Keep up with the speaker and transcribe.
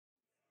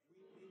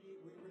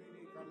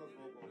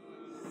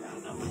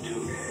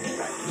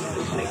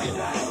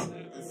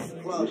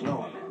is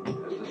known as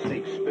the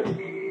snake spirit.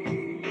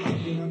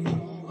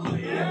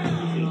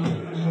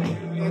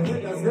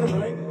 That's good,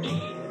 right?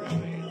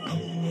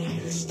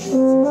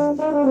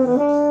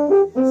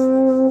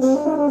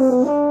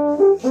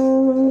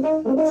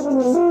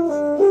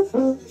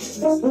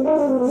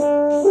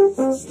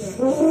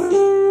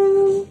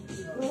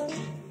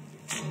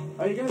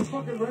 Are you guys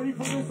fucking ready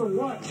for this or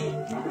what?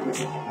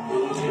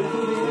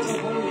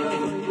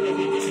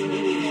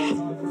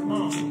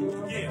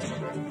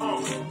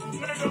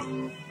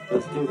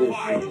 Let's do this.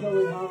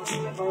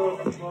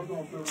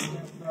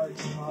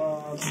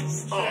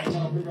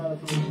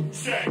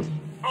 Check.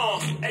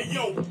 Hey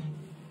yo.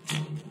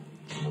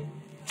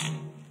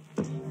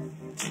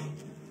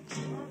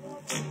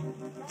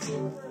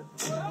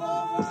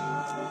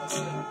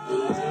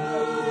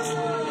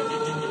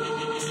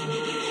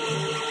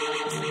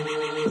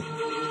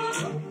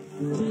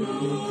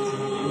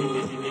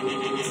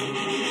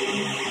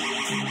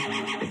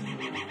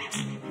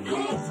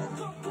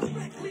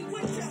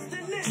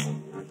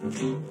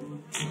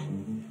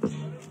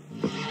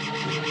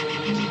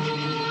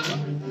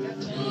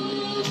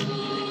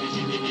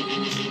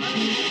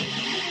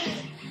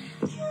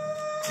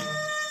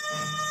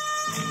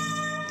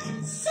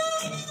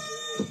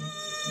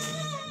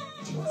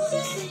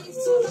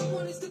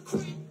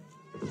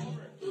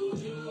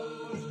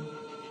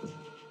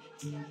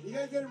 You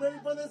guys getting ready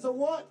for this or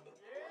what?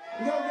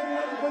 You guys getting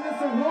ready for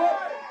this or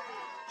what?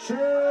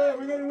 Sure,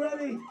 we're getting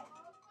ready.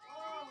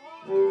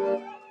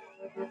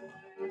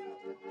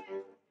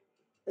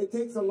 It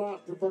takes a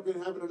lot to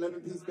fucking have an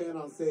 11-piece band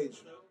on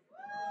stage.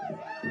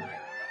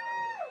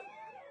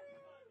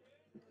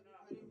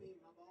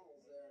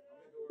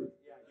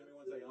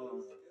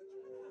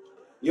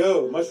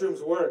 Yo,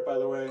 mushrooms work, by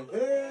the way.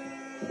 Hey!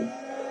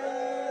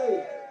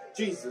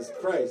 Jesus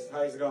Christ,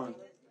 how's it going?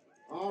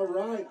 All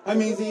right. Hi,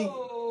 Maisie.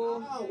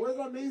 Oh, where's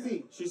my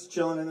Maisie? She's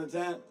chilling in the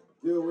tent.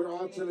 Dude, we're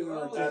all chilling in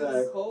our tent.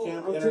 At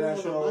Camp I'm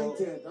International. chilling in my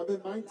tent. I've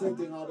been mind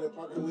tenting all the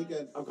fucking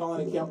weekend. I'm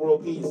calling it Camp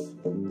World Peace.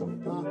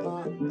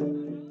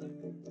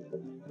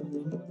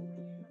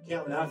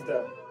 Camp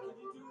NAFTA.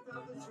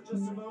 For just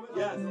a moment?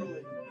 Yeah,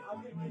 totally. I'll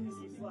give you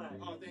some slack.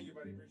 Oh, thank you,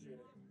 buddy. Appreciate it.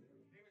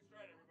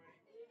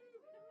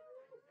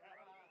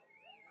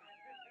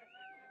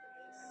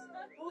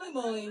 Holy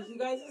moly, you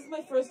guys, this is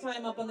my first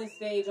time up on the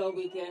stage all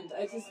weekend.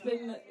 It's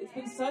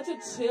been such a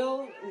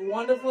chill,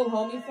 wonderful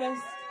homie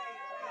fest.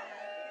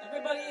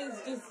 Everybody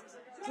is just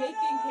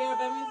taking care of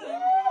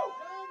everything.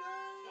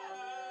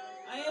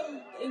 I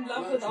am in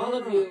love with all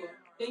of you.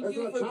 Thank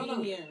you for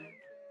being here.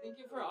 Thank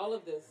you for all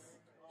of this.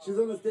 She's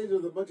on the stage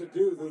with a bunch of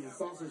dudes. There's a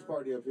sausage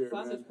party up here.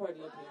 Sausage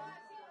party up here.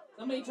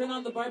 Somebody turn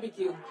on the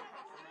barbecue.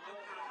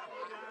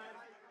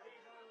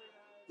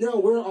 Yo,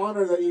 we're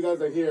honored that you guys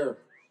are here.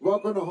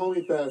 Welcome to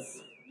Homie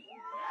Fest.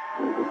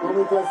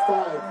 Homie Fest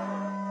 5.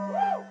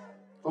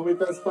 Homie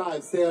Fest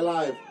 5. Stay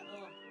alive.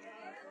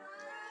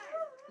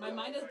 My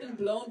mind has been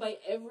blown by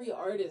every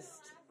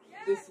artist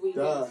this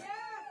weekend. Duh.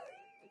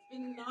 It's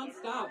been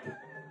non-stop.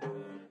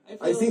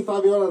 I see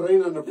Fabiola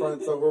Reina in the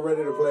front, so we're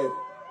ready to play.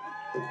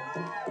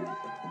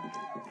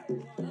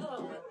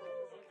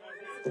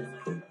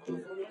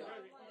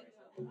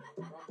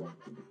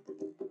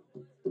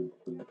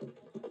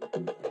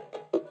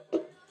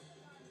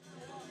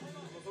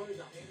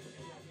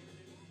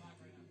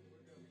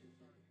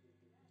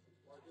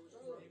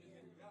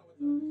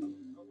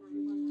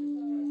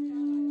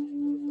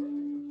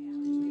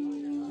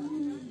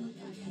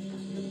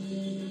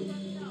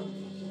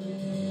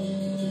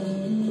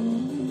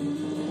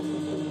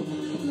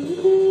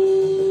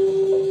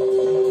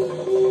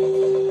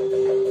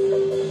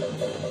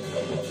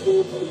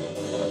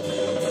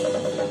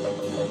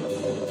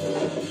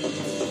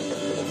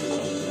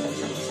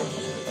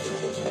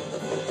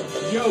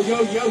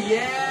 Yo,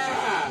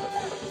 yeah!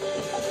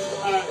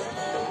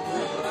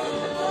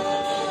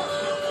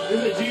 This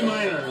is a G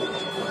minor.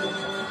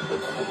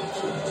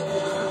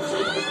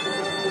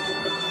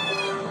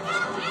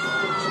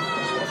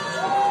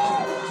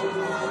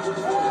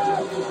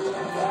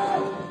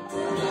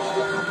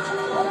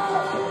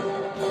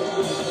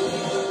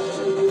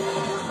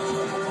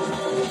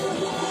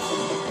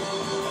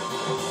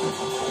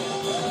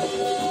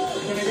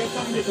 Can I get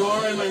some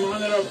guitar and my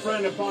monitor up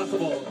front if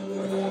possible?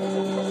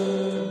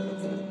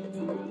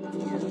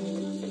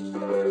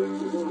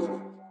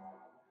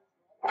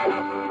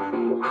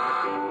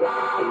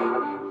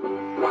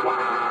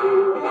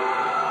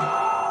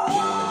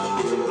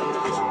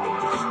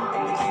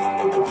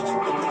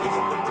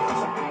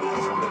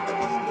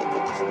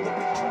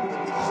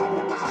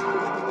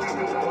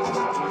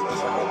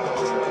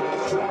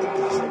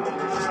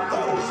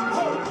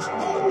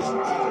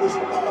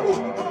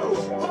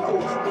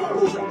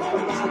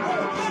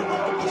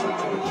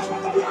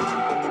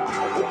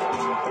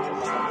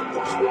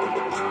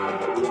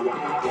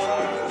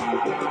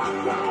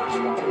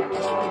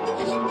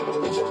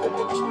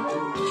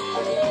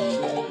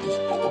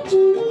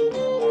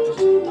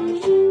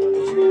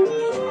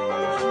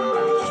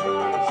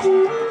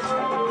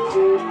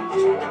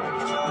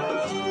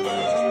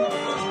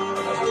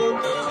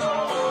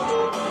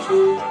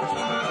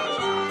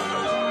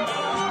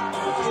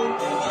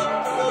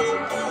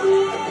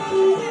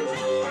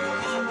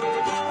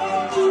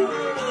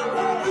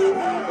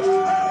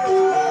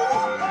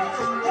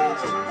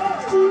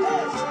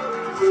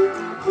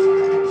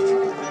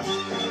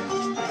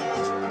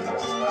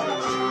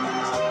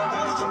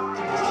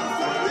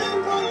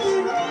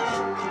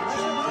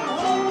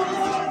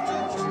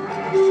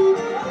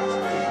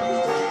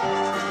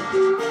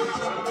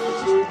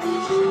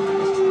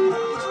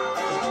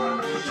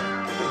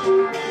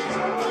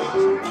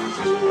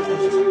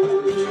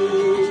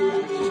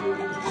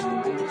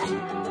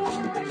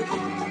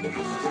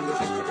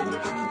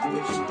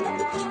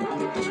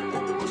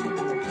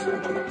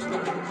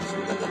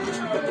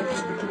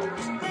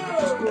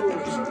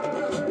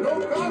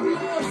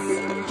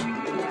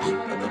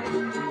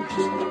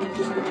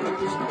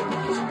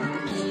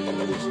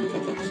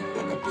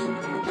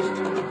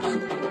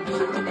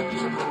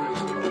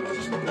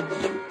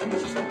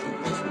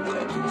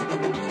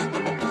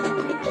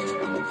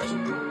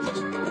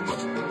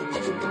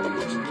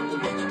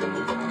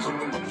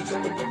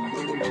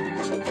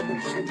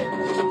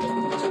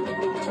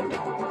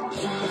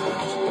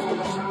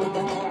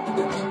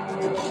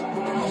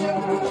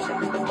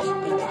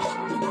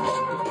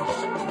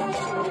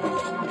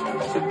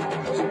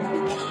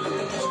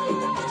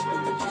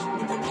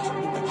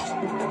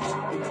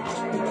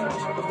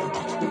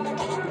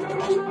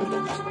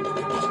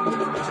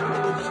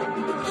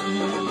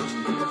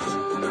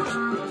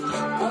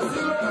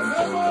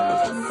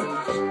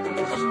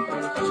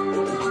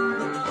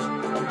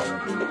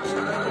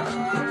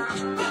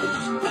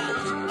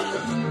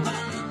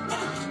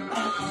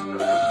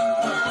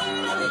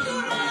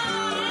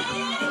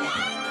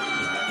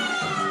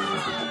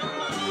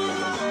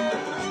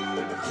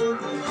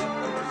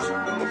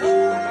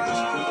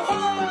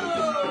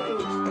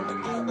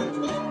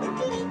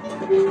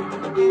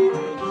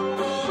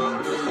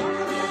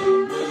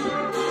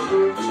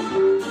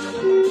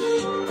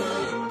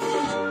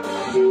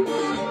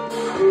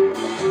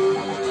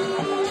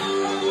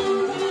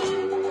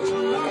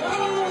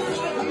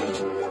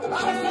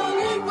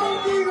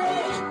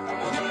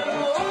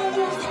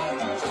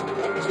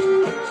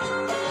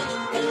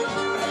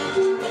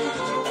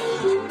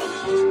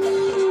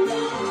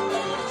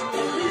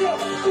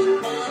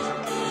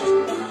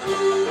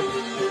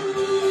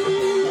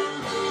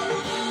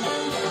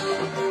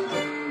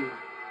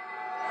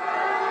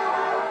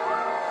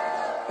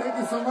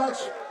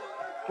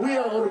 We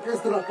are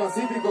Orquestra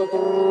Pacifico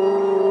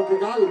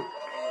Tropical.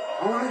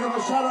 I want to give a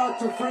shout out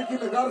to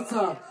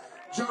Legarza,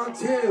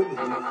 Timm,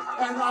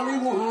 and Ali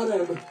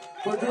Muhareb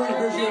for doing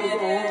visuals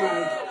all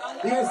night.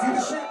 You guys see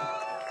the shit?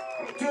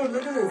 Dude,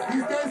 look at this.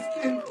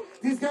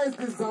 These guys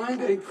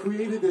designed and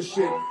created this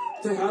shit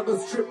to have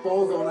us trip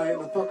balls all night in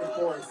the fucking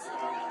chorus.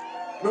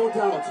 No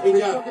doubt. They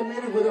fucking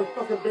made it with their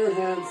fucking bare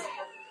hands.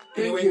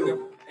 Thank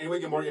you. Can we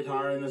get more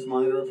guitar in this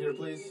monitor up here,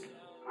 please?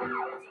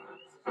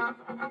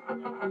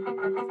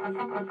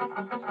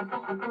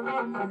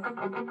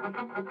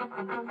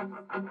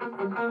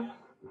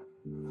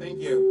 Thank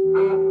you.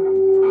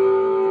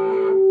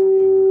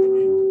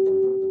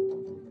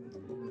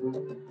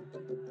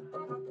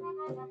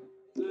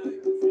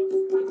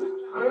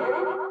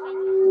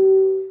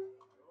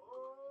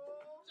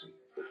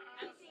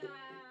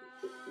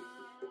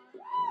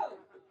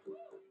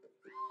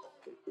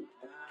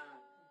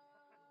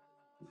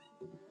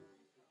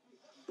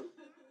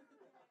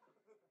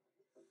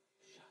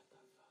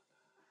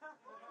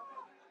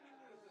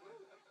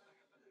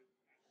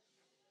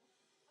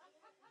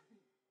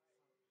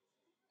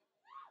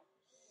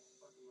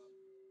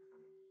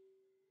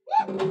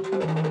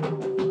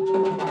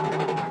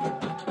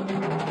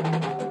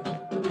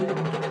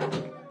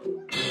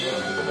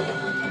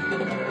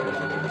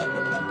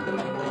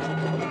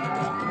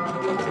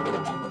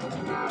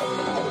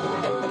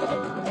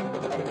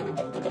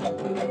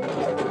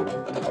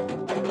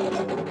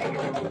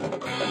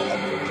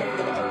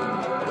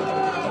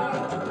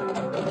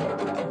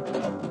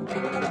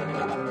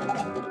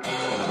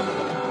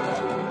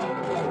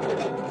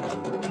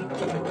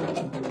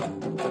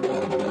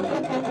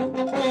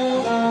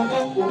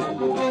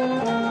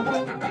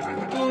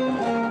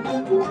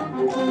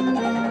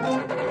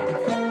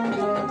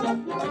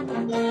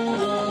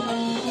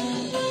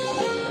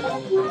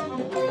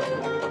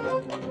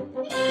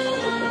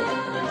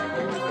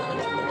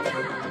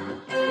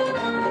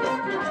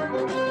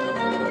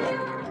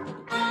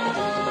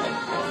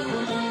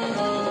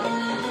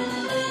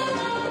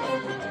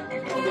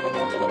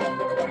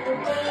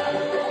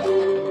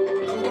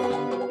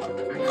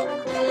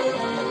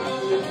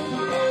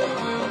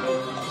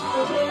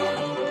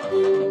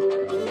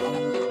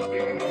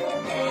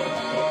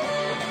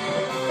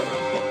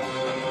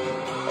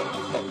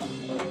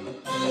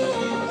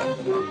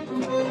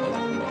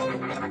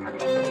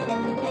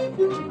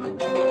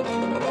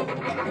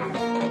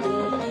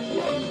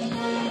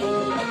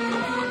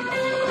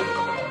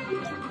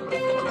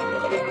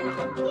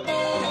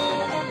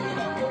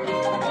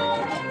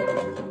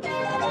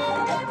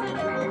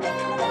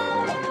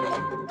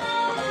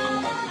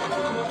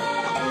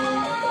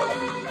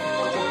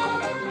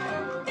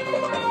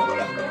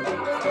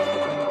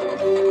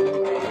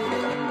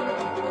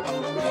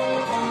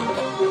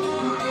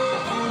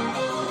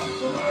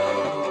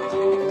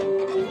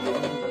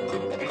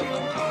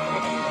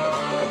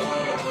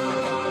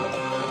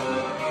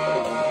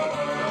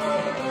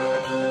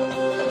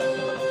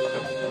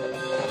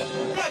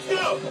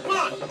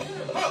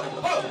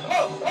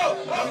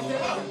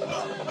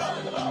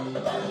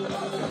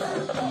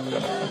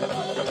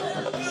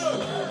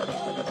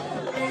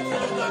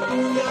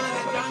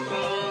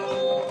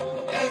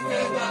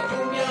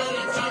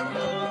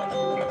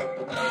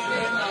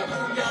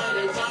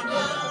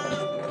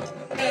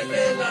 Esta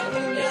es la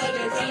cumbia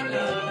de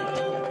Changa.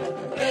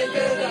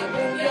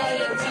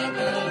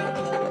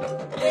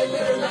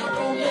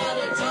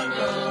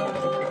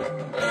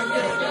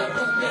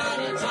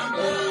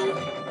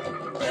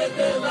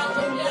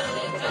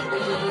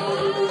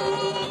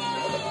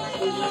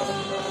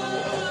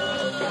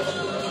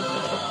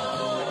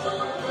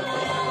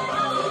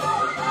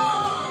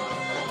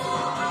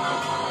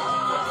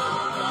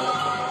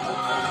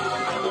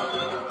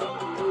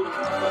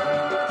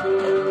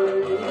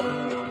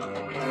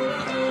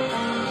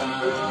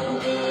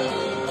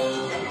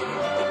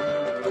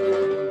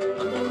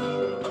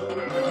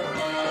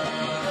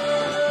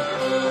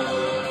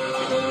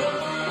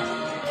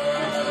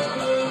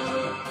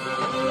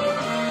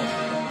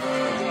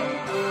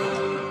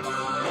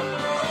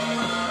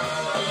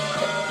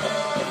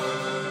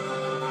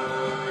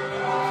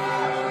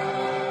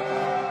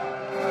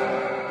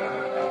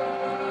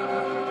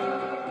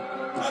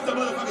 the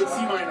motherfucking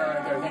C minor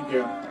right there. Thank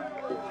you.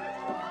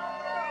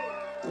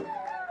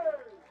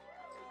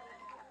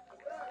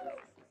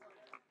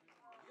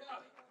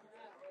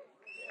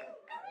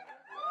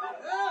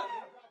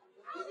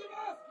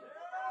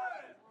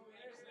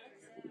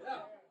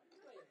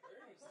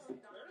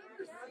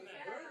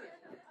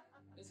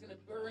 It's gonna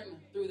burn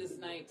through this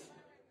night.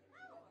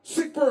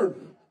 Sick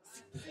burn.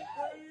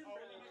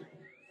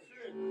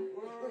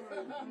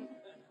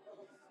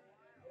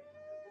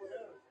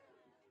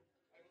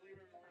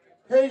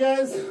 Hey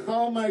guys,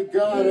 oh my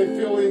god, I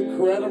feel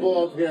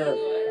incredible up here.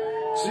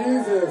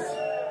 Jesus.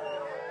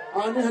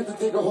 I'm gonna have to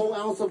take a whole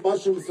ounce of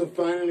mushrooms to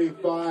finally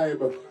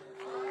vibe.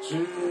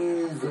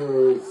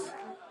 Jesus.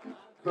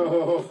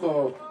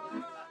 Oh.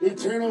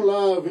 Eternal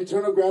love,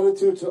 eternal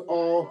gratitude to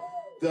all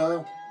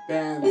the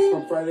bands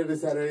from Friday to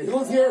Saturday. Who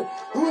was here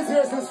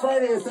since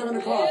Friday at 7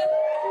 o'clock?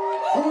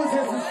 Who was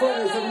here since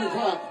Friday at 7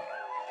 o'clock?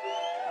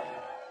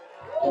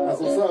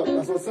 That's what's up,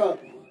 that's what's up.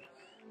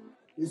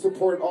 You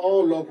support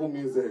all local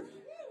music.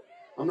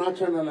 I'm not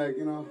trying to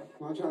I'm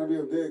not trying to be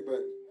a dick,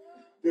 but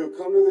dude,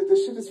 come to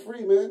this shit is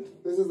free, man.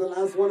 This is the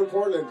last one in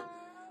Portland.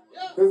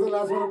 This is the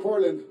last one in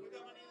Portland.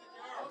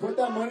 Put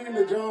that money in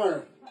the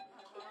jar.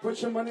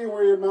 Put your money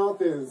where your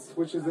mouth is,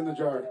 which is in the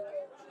jar.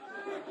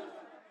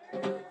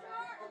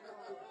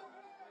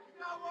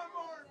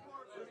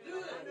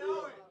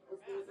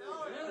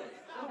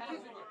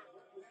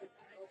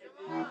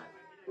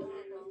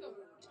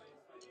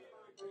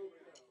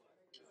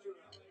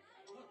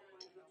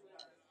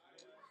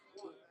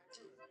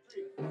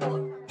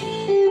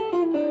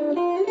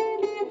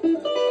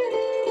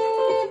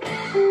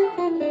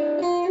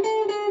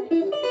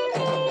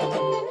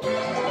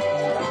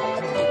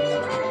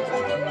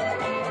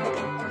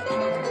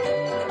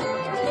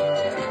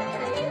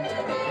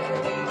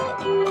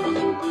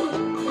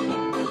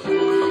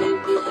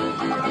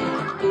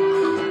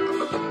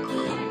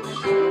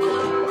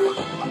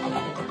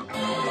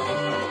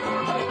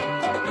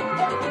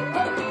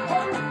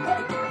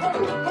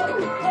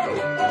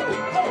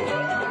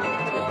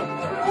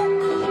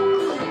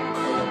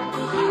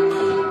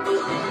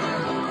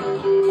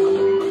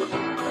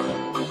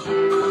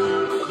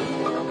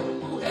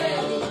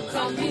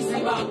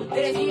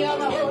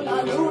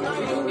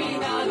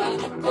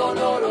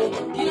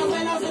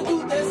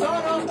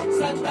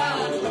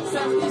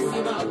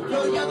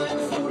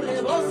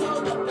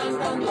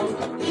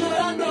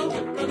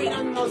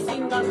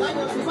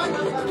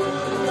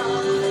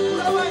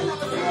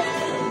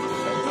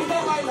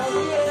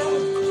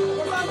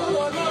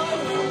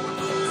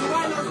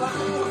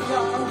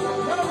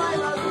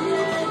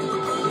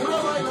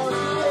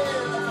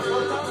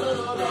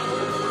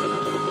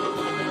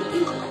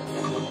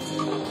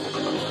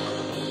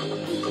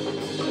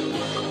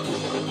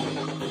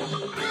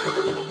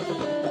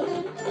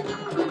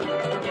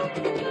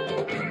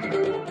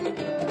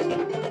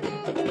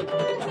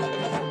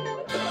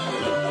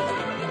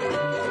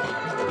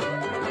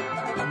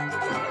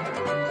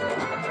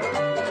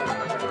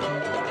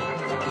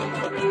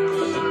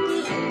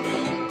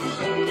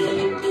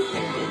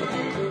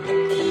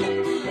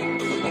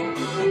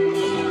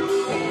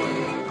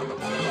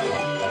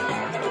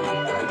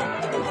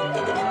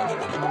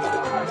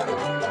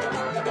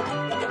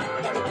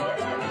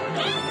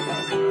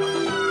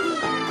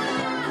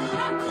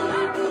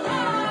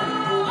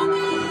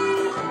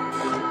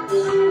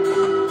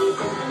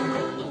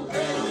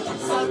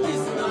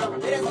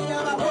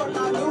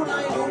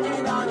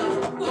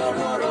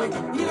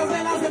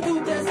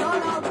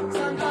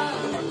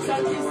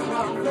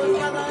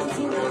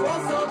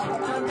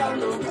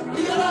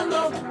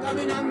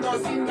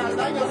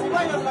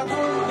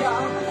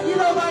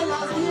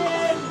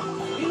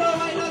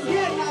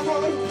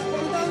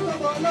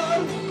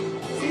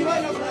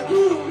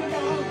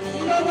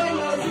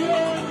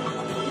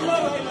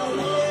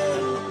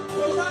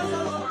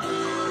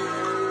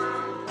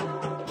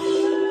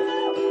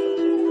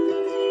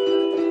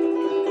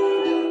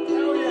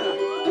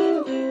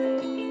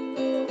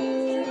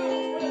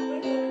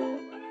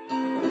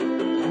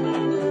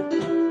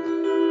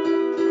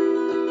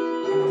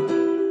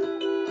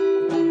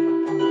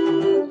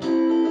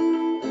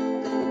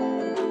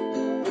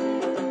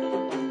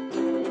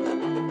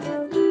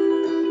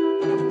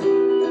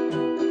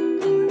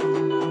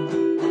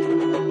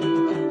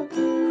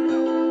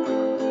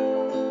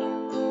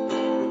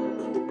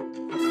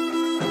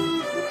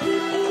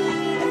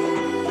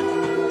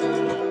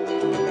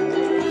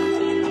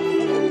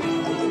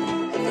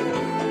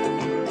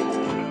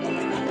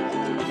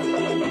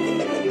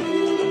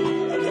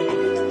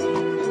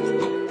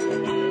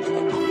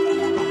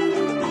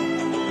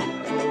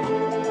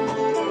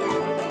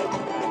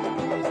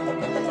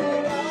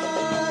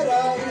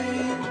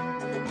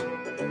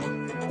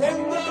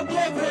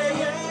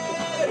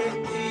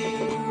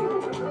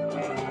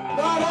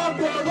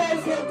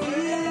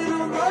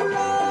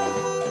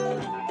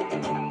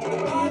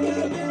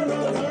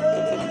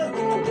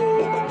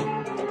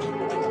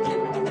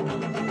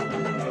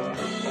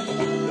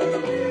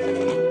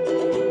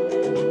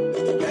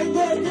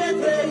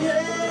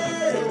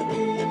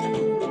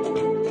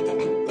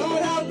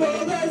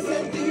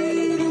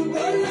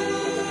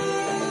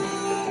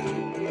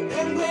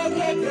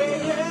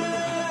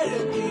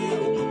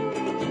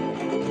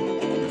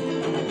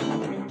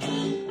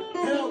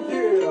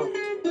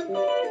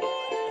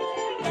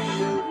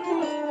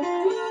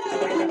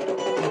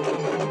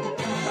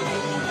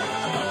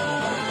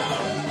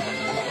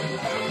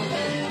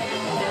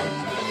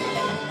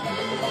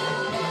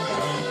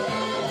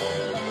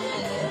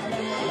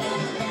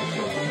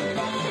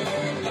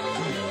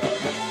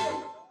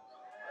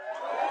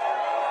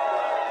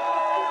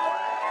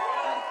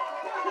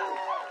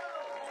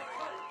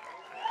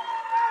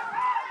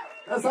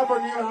 us up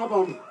our new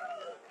album.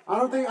 I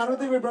don't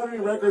think we brought any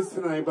records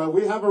tonight, but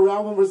we have a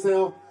album for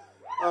sale.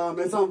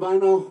 It's on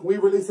vinyl. We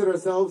released it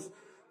ourselves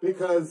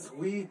because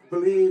we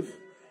believe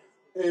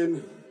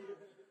in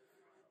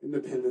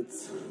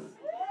independence.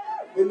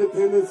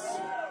 Independence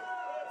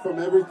from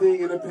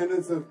everything,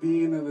 independence of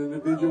being an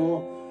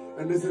individual.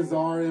 And this is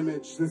our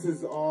image, this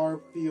is our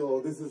feel,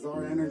 this is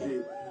our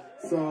energy.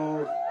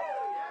 So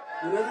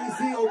whenever you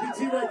see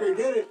OPT record,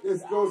 get it.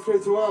 This goes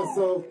straight to us.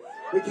 So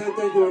we can't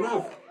thank you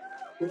enough.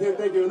 We can't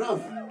thank you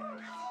enough.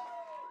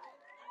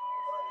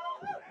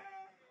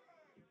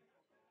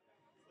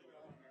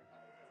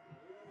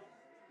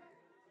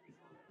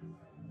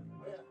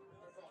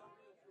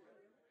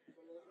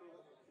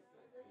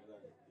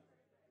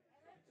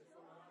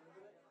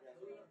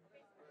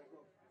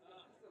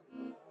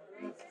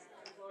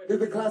 Here's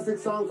the classic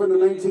song from the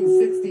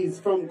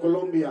 1960s from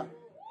Colombia.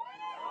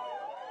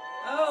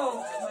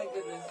 Oh, my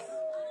goodness.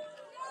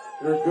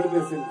 Your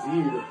goodness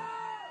indeed.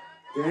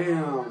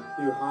 Damn,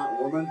 you hot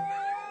woman.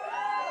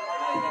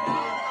 I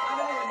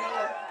don't even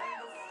know.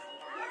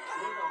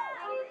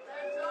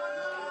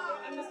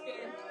 I'm just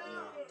scared.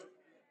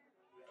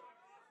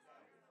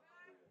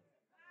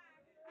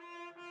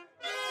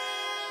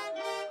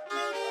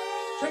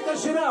 Check that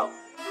shit out.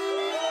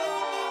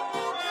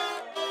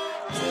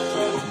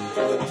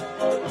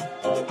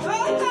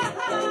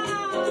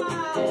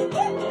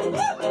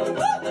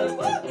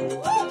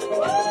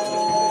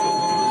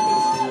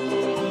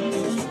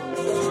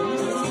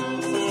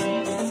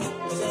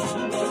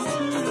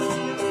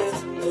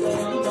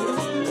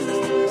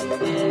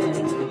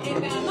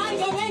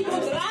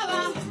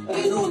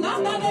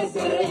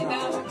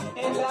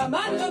 En la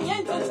mano me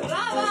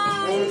encontraba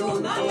en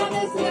una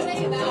de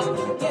serena,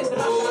 mientras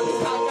la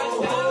risa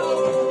cantaba,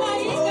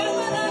 ahí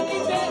calmaba mi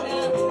pena,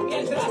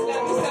 mientras la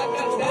risa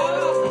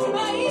cantaba,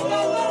 ahí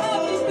calmaba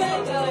mi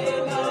pena, en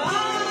la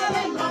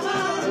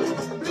mar,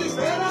 mi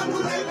pena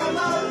pude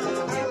calmar,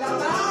 en la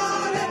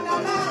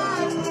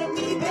mar,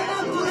 mi pena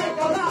pude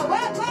calmar,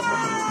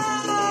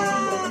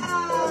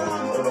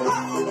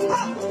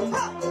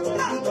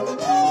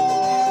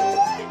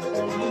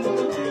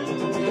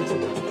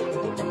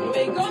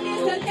 Vengo mi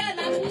acerqué a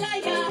la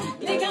playa,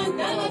 le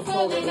cantaba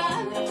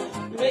soledad.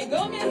 Vengo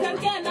mi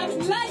acerqué a la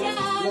playa,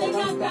 le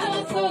cantaba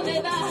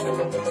soledad.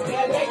 De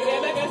alegre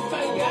me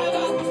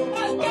desmayaba,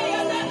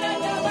 aquella tarde en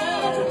la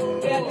mar.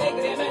 De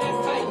alegre me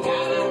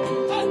desmayaba,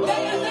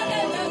 aquella tarde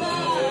en la mar.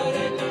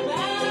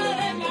 En la mar,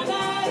 en la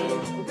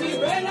mar, mi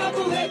pena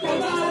pude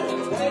calmar.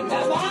 En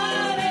la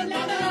mar,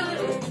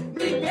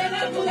 mi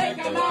pena pude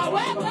calmar.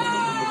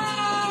 En la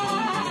mar,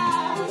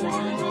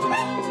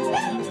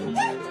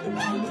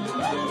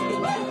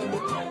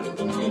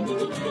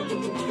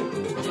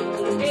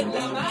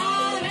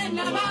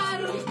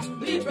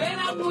 mi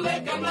pena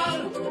pude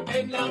calmar.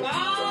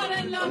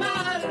 En la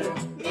mar,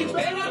 mi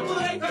pena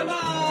pude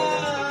calmar.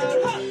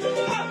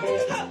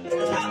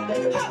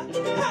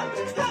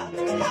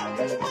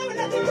 Mueve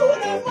la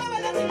cintura, mueve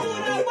la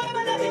cintura,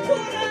 mueve la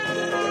cintura.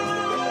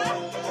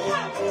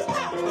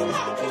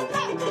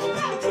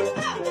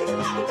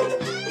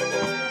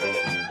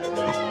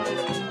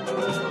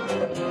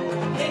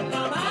 En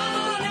la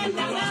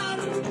mar,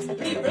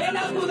 mi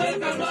pena pude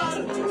calmar.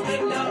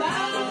 En la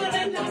mar,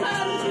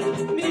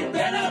 mi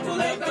pena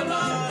pude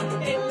calmar.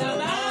 En la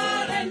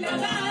mar,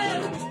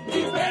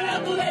 mi pena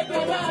pude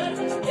calmar.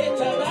 En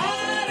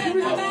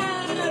la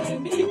mar,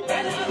 mi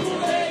pena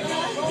pude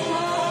calmar.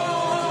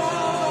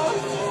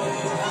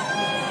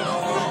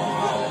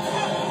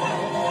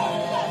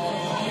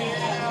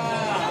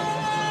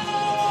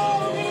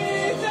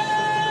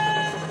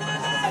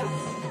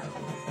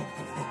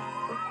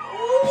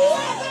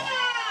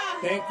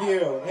 Thank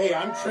you. Hey,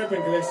 I'm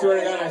tripping because I swear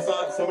to God I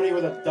saw somebody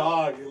with a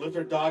dog lift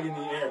their dog in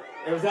the air.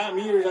 It was that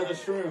me or was that the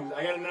shrooms?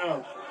 I gotta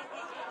know.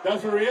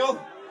 That's for real?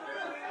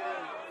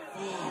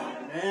 Oh,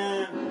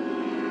 man.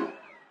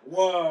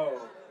 Whoa.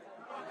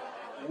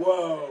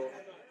 Whoa.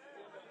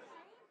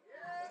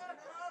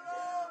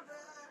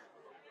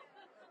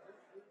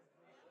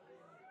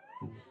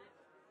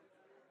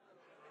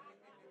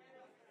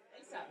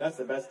 That's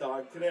the best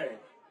dog today.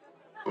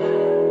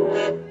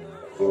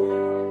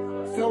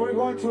 So we're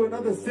going to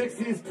another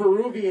 60s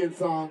Peruvian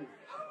song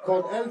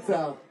called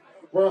Elsa,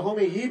 where our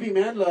homie Yibi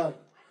Mandla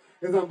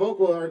is on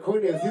vocal, or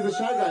accordions. He's a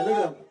shy guy, look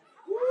at him.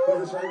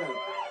 He's a shy guy.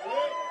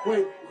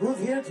 Wait, who's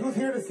here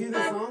to see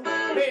this song?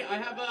 Hey, I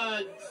have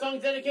a song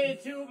dedicated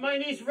to my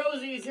niece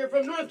Rosie. Is here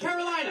from North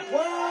Carolina.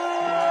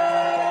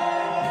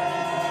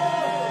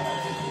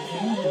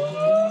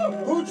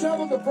 Who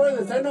traveled the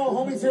furthest? I know a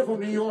homie's here from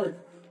New York.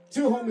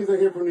 2 homies are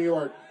here from New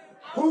York.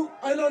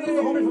 I know there's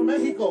a homie from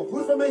Mexico.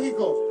 Who's from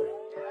Mexico?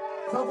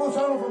 Some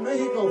travel from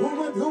Mexico.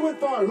 Who went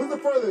far? Who's the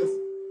furthest?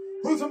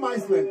 Who's from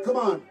Iceland? Come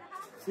on.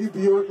 You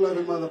Bjork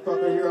loving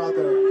motherfucker, you're out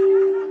there.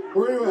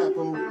 Where you at,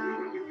 fool?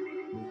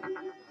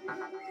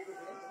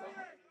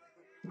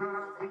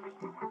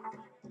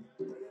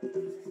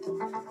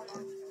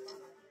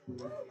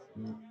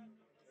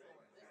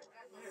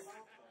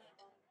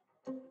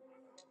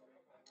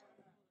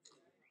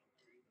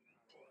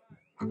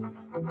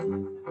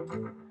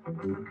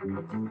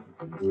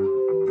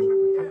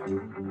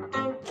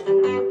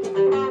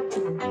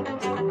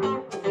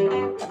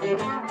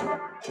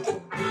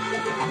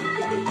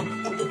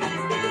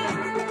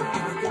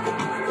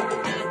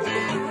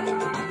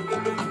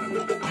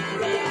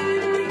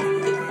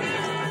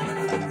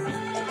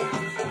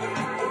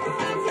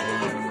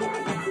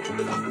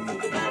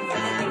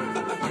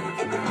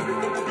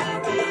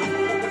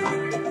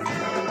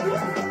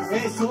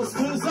 esos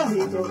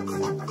cruzaditos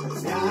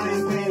me han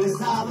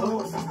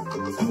embelesado.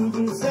 Tu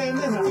dulce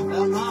me da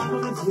la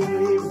mano en tu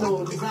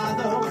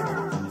hipnotizado.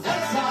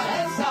 Elsa,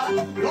 Elsa,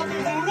 lo que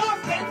juro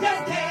que te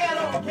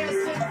quiero, que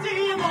sin ti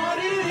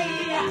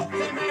moriría,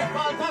 se me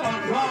faltaba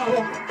claro.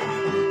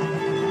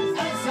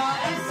 Elsa,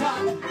 Elsa,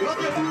 lo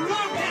que juro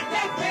que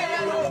te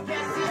quiero, que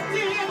sin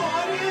ti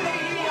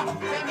moriría,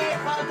 se me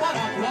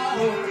faltaba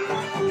claro.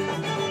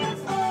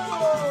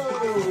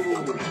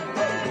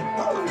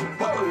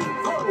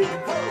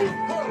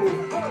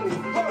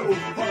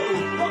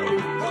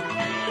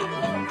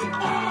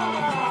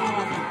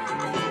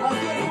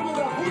 Así hacemos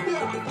la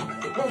cumbia.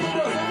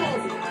 Nosotros somos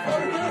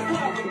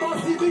Orquestra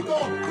Pacifico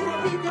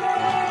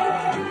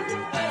Tropical.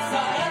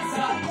 Elsa,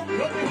 Elsa,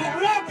 yo te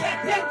juro que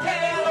te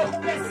quiero,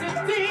 que sin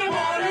ti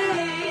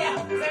moriría,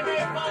 se me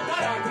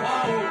faltará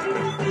claro.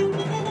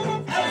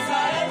 Elsa,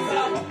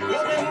 Elsa, yo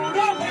te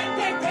juro que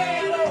te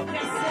quiero,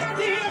 que sin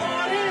ti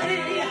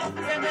moriría,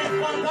 se me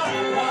faltará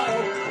claro.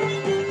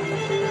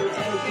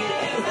 El que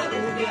es la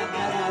cumbia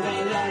para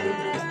bailar.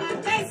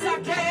 El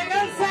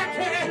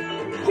saque,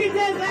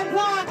 quiten de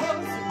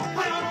platos,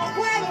 pero no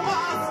puedo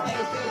más.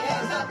 El que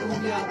es la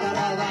cumbia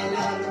para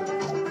bailar.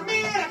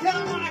 Mira que la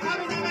mona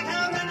camina, me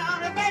quedo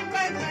ordenado. Ven,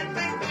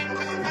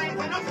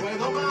 que no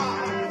puedo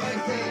más. El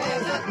que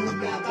es la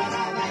cumbia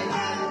para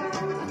bailar.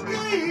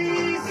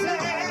 Dice,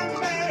 ven,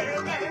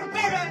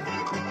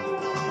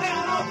 pero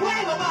no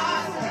puedo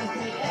más. El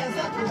que es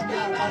la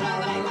cumbia para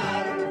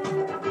bailar.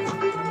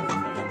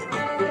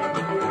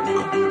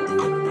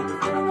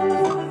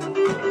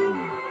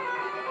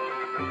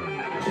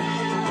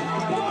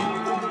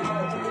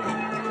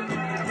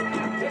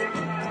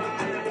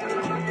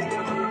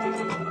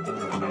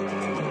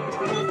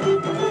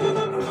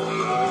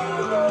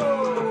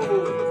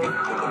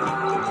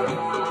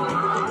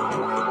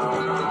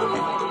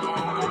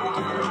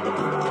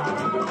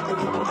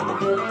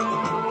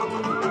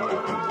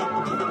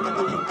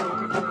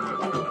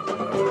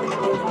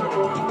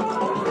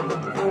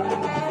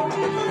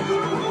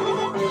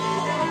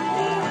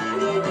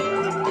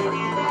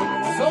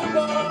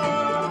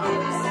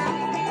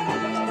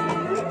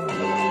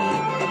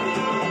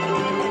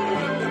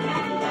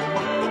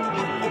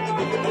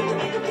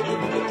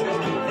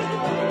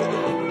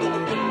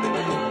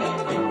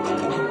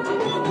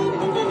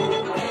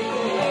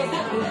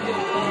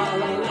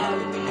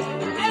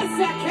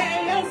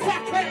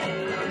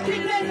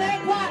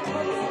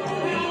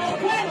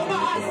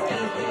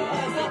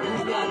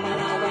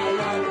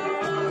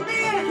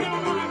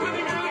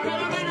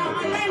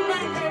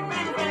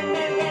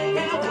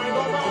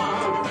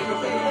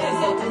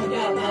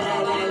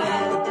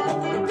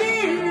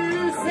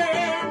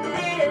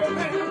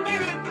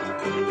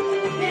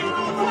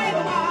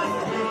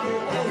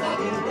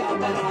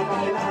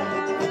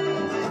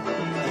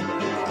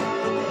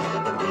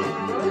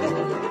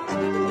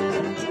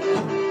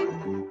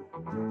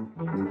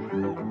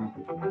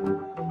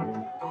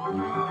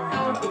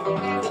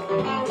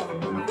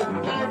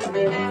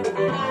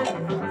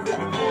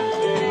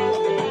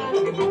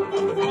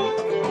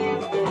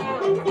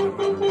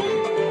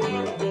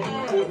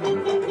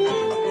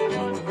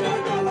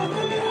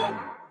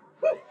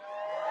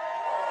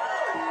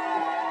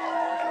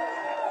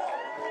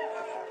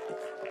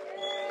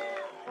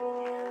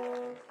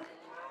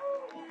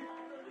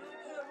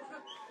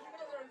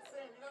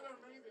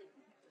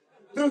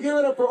 Dude, give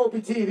it up for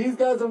OPT. These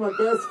guys are my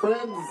best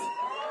friends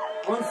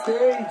on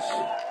stage.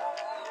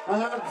 I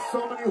have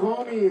so many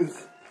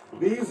homies.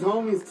 These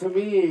homies to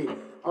me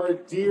are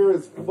dear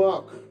as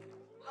fuck.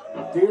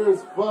 Dear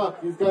as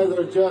fuck. These guys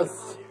are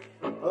just,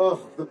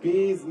 the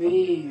bee's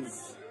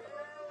knees.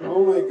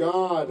 Oh my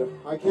God.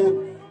 I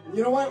can't,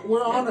 you know what?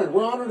 We're honored.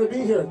 We're honored to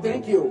be here.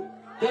 Thank you.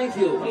 Thank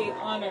you. Absolutely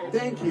honored.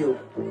 Thank you.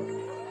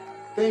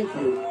 Thank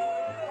you.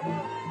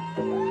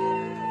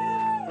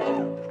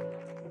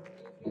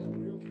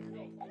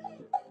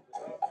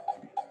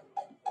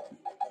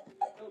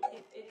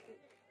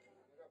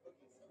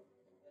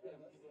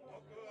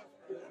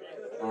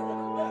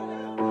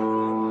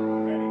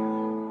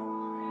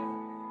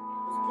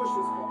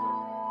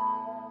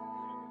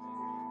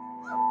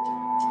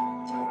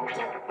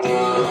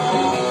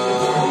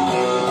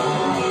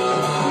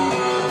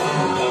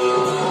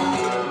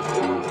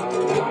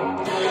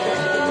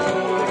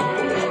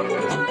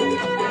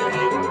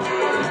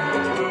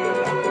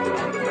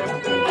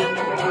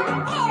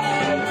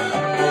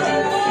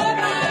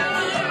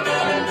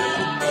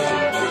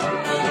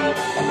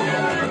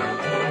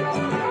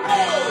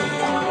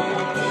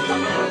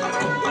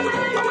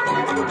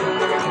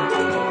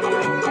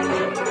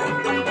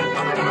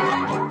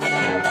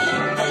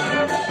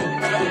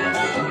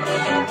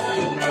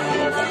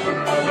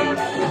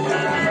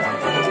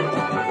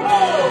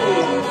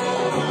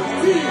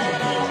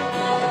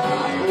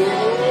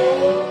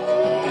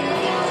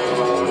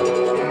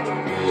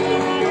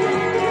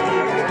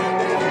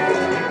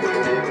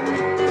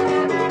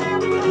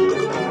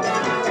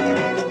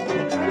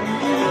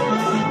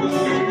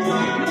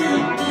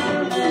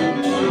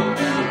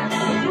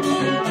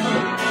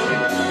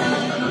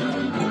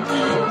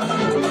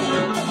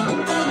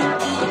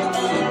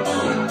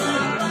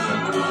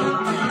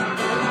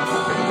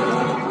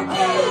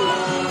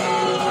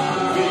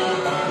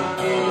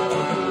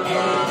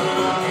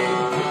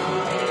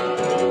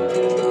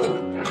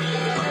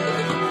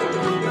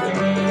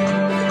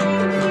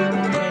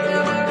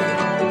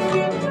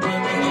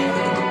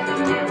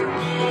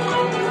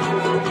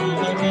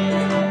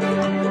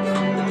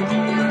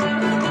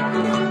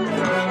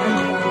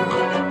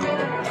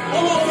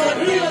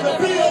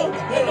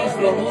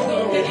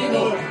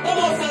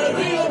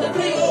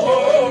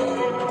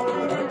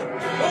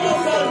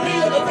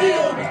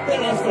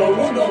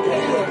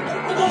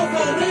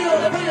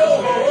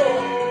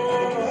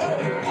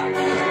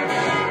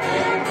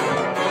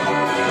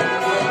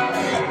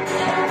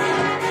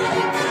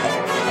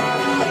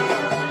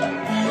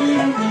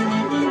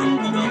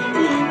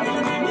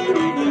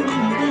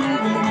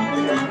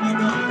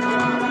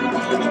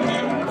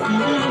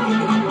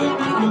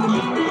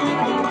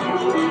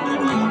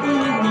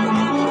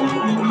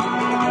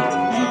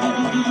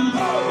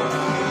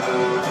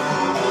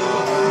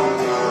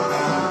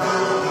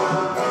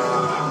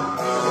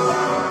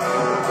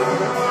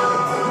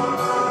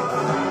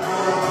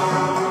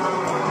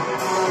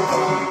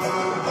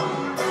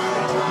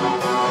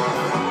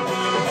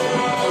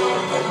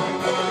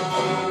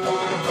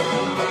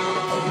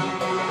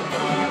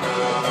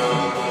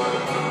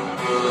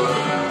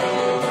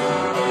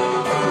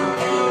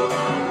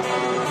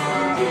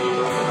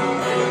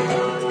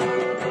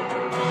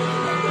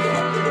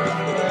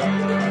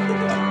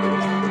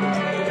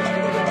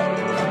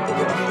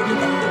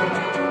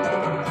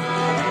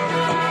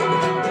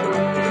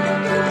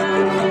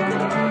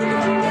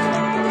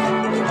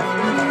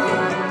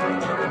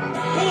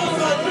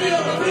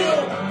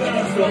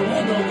 nuestro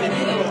mundo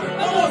querido.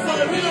 Vamos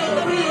al río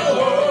de Río.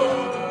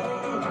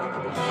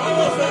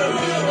 Vamos al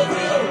río de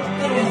Río,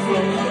 de nuestro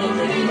mundo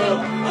querido.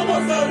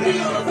 Vamos al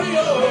río de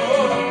Río.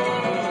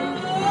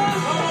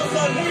 Vamos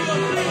al río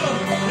de Río,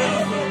 de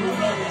nuestro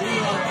mundo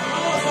querido.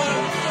 Vamos al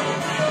río de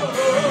Río.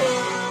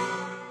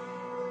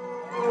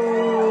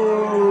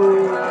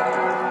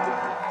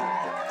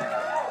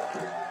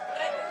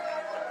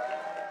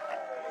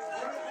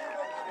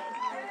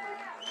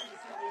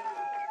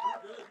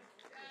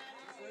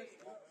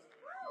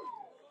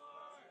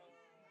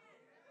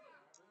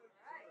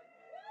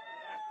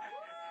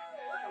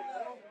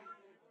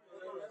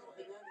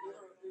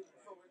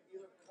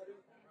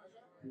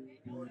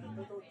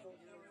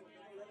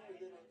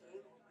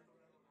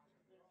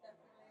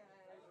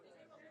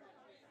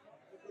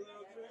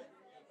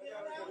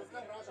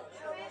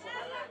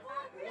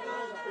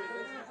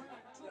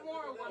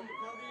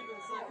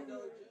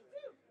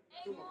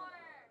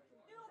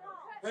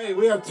 Hey,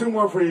 we have 2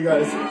 more for you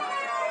guys.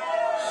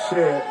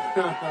 Shit.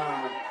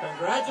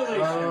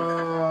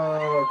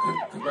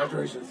 Congratulations.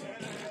 Congratulations.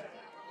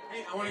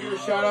 Hey, I want to give a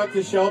shout out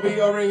to Shelby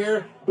over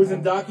here, who's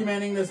been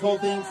documenting this whole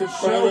thing since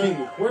Shelby.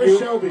 Friday. Where's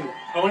Shelby?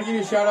 I want to give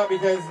you a shout out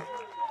because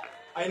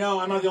I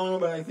know I'm not the only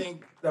one, but I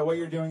think that what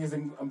you're doing is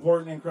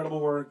important, incredible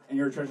work, and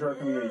you're a treasure of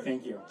our community.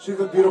 Thank you. She's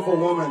a beautiful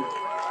woman.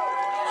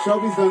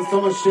 Shelby's done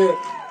so much shit.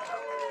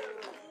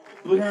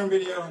 Blue Heron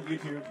Video,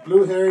 YouTube.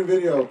 Blue Heron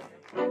Video.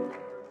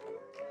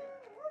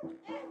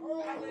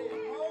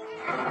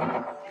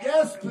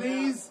 Yes,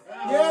 please.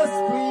 Yes,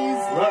 please.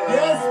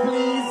 Yes,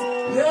 please.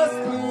 Yes,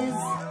 please. Yes, please.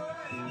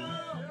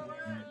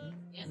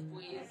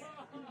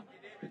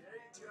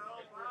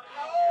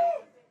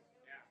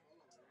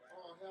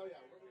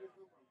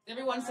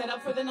 Everyone set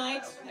up for the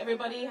night?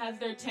 Everybody has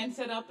their tent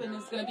set up and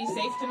is going to be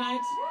safe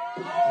tonight?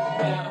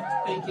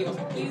 Yeah, thank you.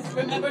 Please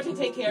remember to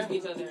take care of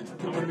each other.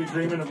 I'm going to be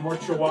dreaming of more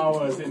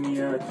chihuahuas in the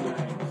air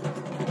tonight.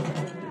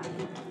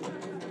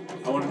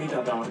 I want to meet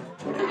that dog.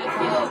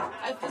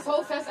 This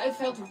whole fest, I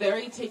felt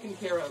very taken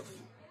care of.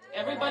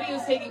 Everybody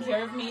who's taking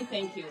care of me,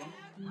 thank you.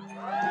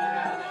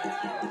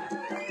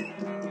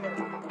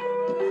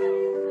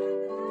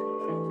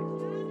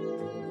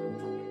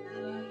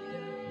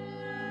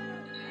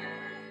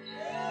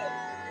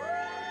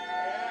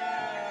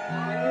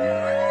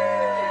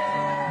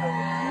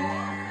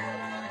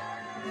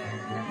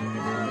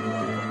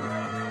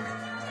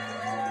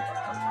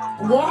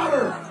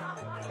 Water.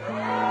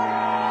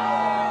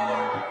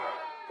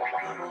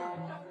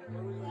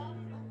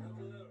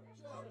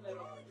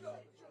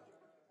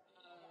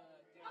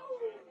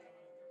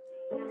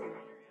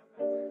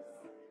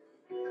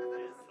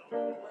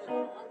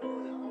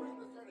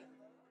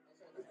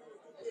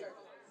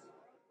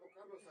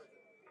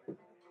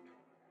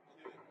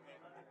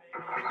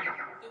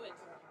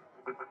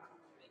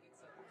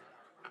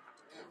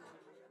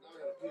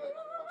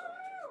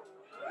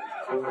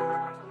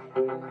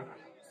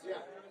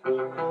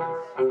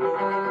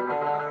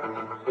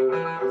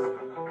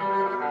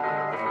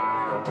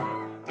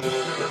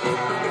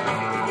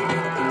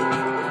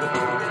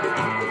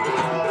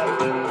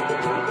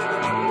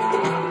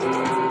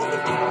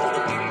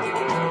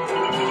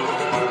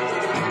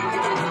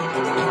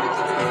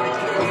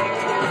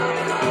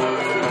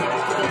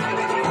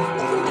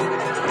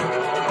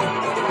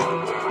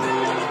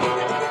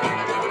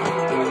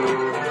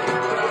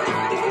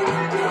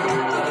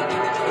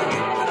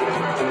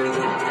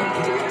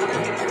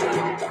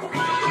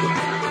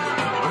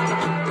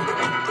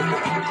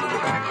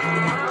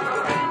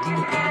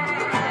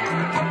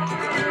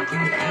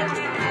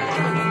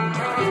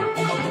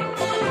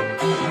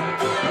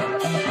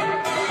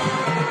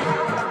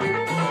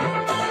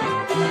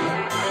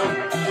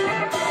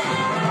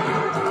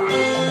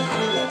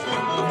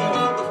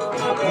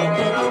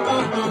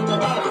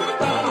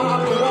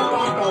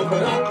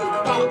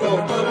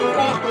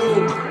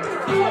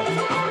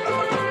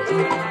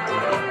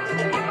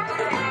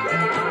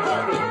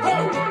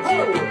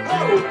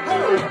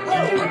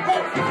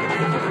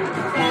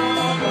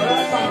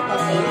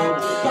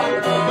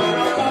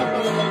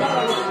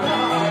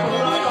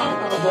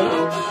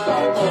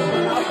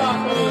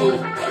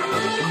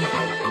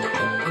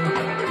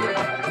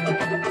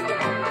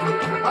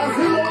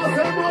 ¡Así lo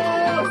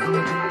hacemos!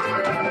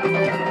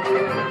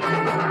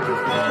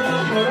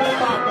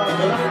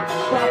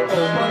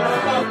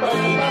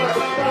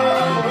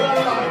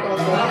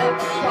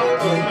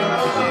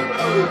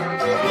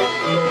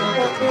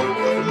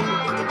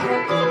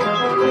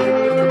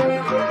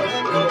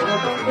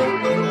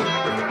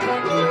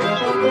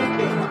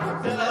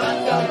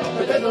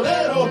 De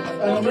petrolero,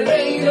 el hombre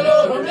rey del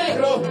oro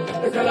negro.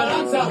 Esta es la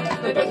danza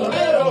de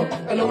petrolero,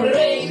 el hombre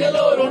rey del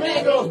oro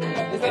negro.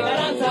 Esta es la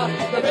danza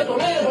de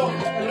petrolero,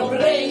 el hombre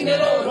rey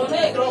del oro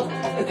negro.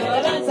 Esta es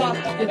la danza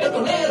de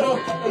petrolero,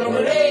 el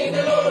hombre rey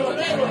del oro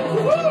negro.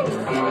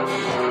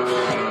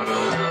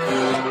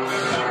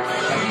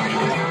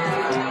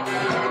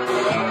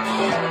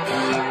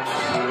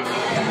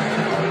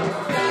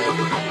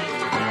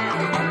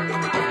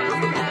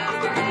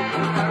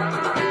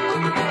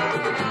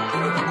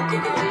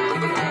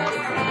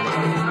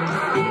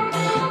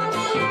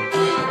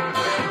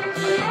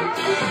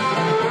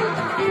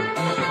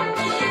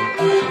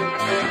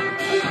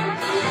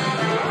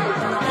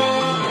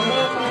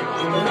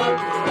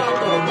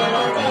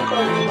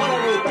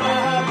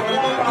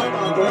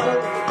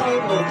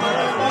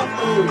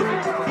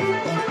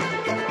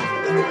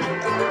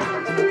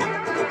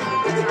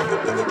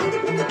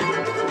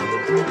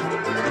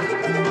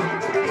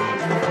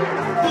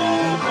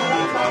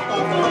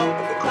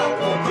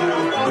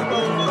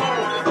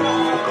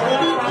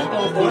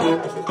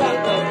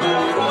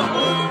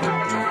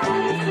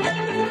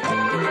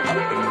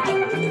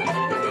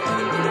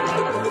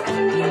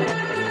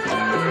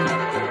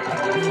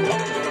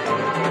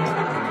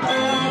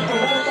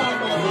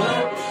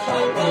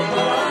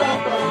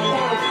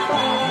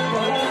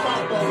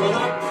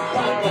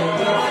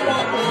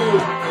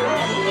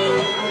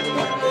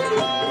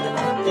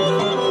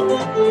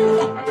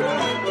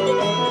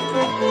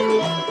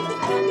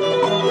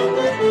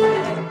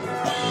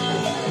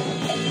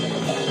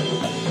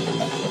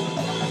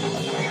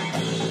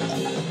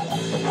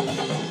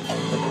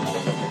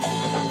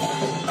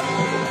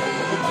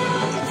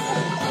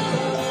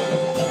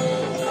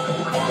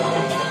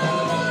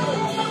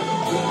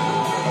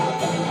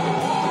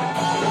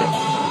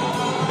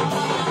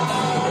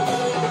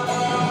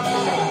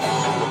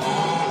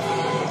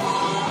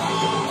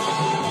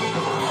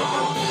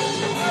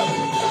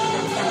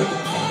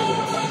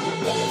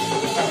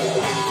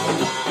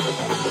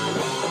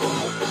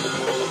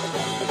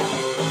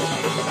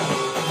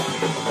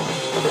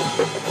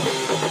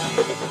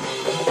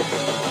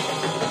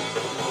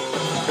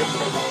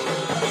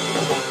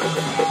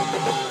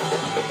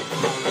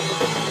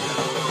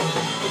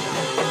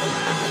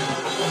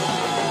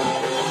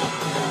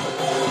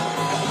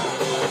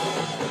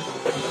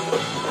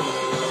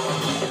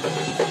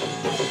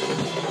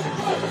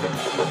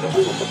 El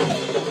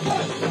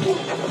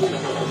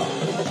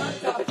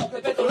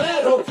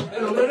petrolero,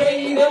 el hombre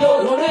rey del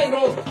oro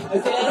negro,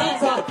 es de la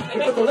danza, el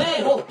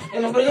petrolero,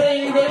 el hombre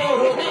rey del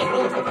oro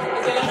negro,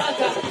 es de la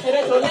danza, el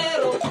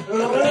petrolero,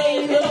 el hombre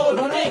rey del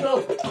oro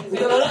negro, es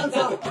de la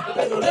danza, el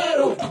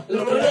petrolero, el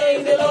hombre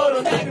rey del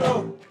oro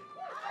negro.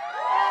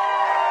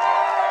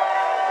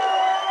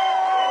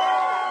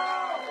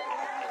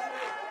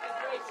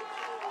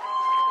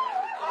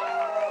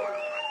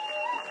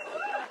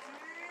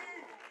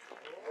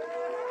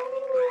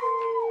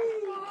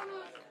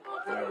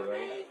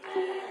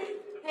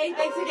 Hey,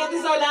 thanks again.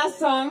 This is our last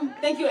song.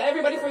 Thank you,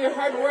 everybody, for your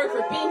hard work,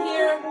 for being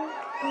here.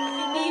 If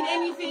you need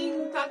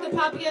anything, talk to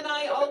Papi and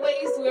I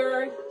always.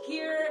 We're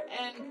here,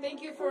 and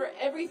thank you for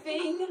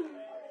everything.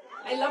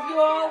 I love you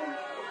all.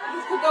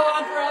 This could go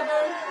on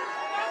forever.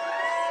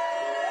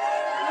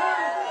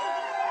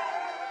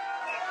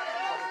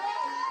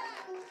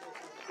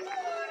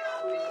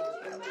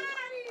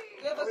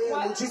 We have a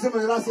quiet-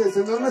 Muchísimas gracias.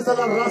 ¿En dónde está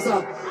la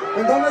raza?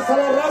 ¿En dónde está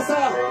la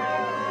raza?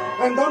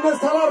 ¿En dónde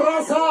está la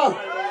raza?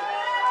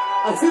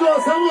 Así lo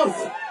hacemos.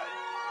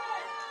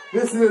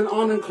 This is an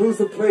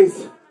all-inclusive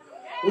place.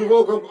 We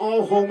welcome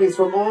all homies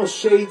from all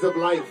shades of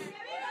life.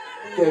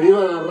 Que viva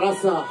la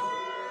raza.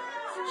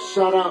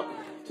 Shout out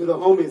to the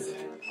homies.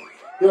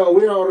 Yo,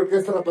 we are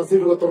Orquestra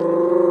Pacifico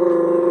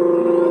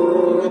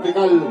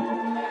Tropical.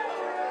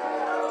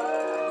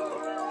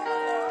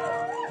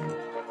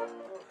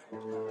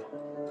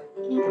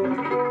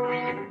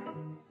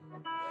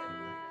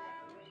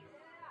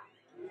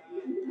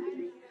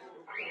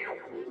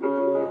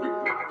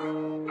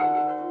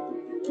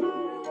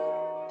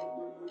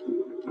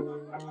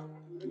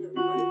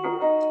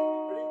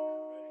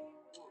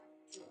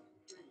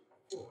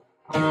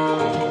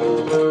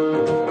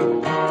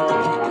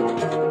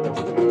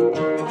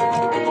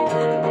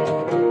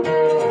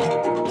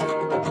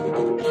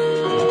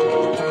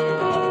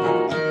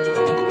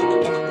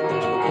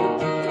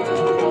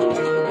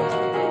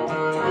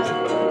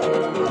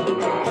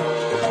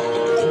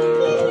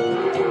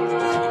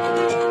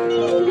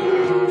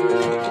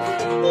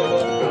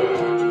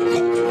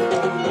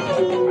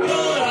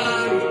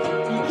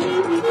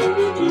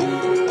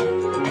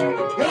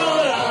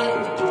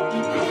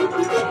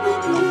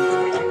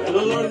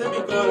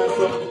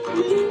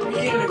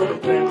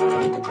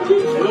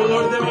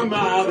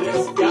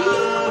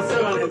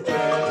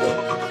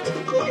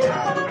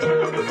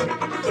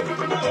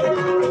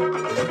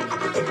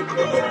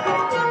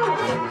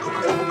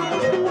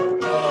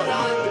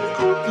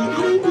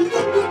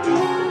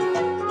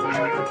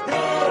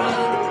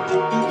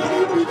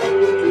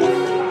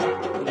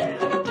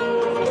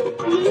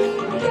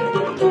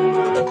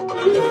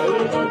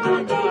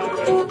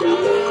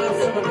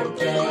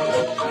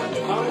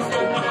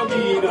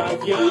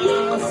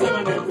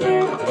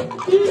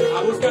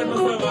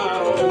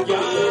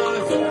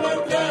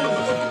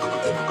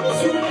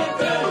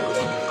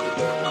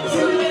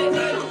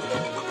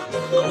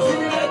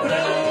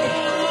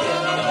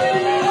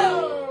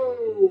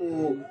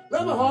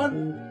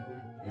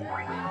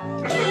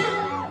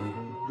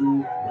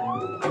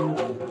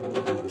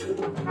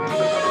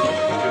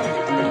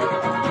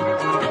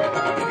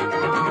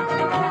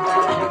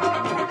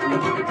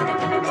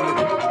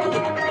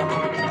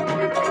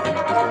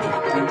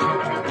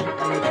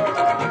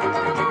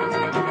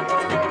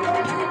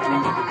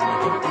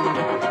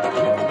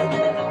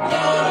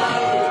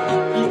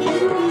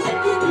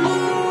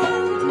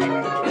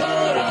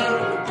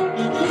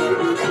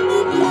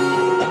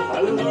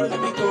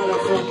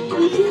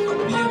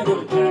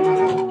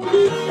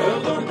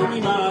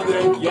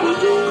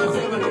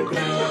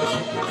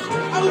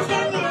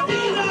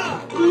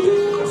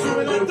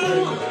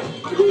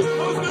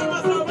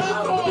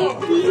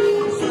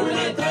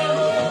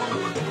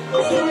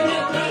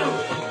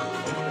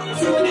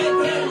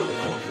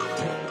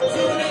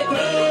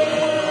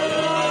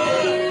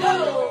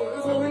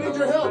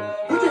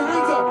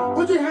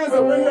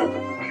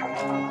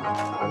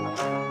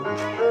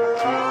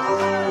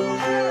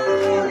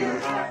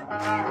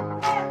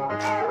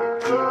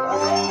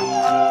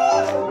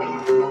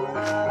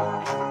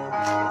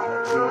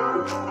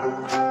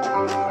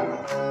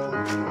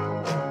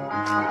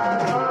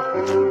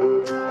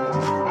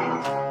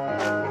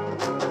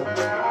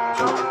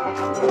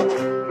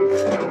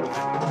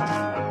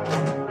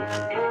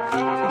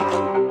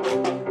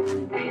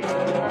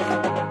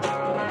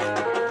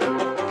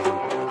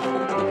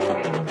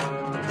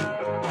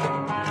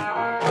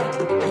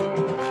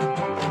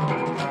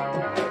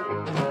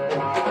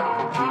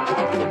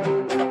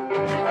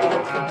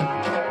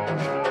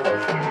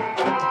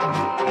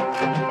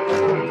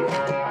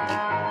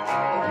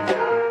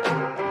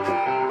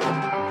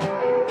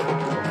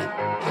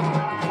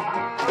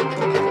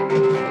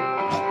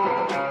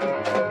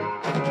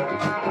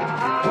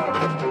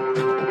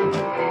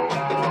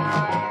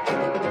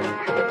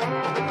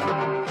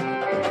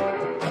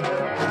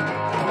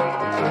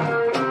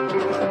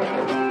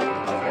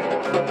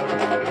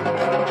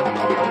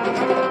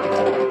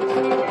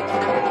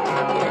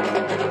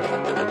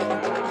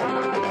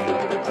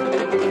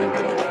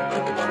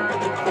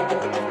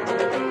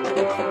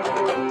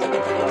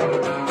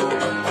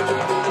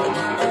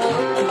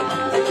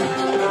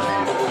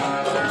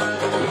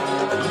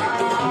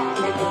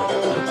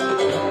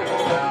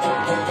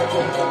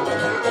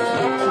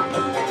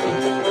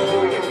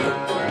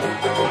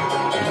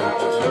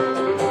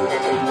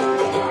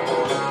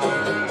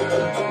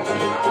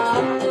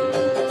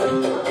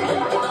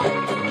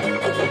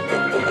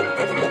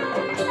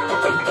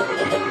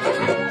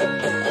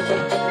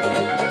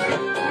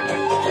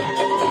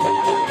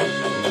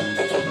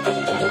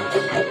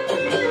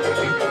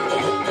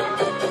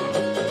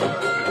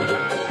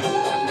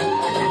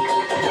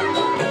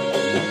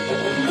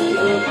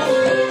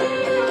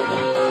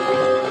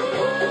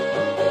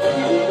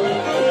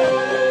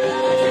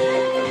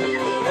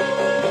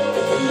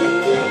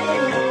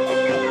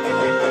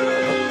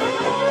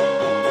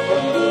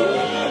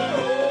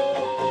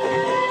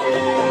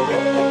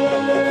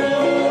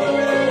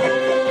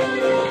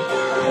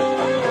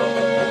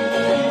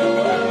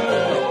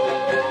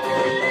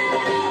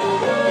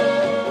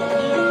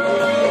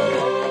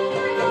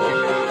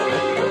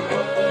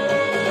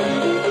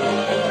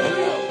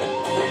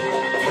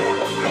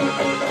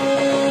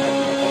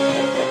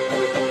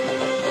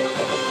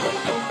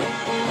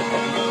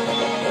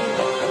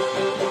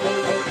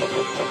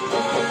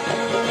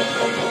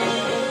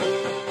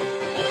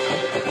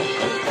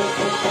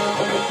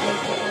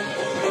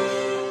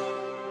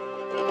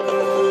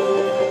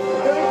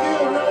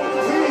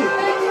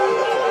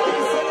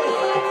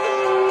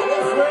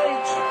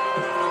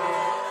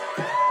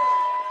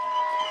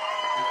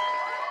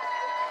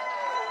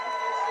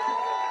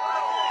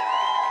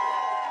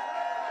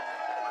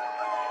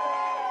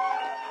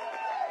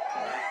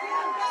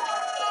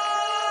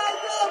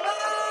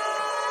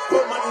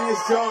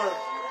 nice jar.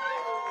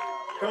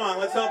 Come on,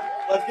 let's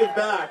give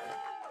back.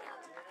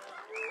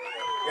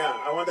 Yeah,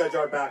 I want that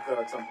jar back though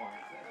at some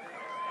point.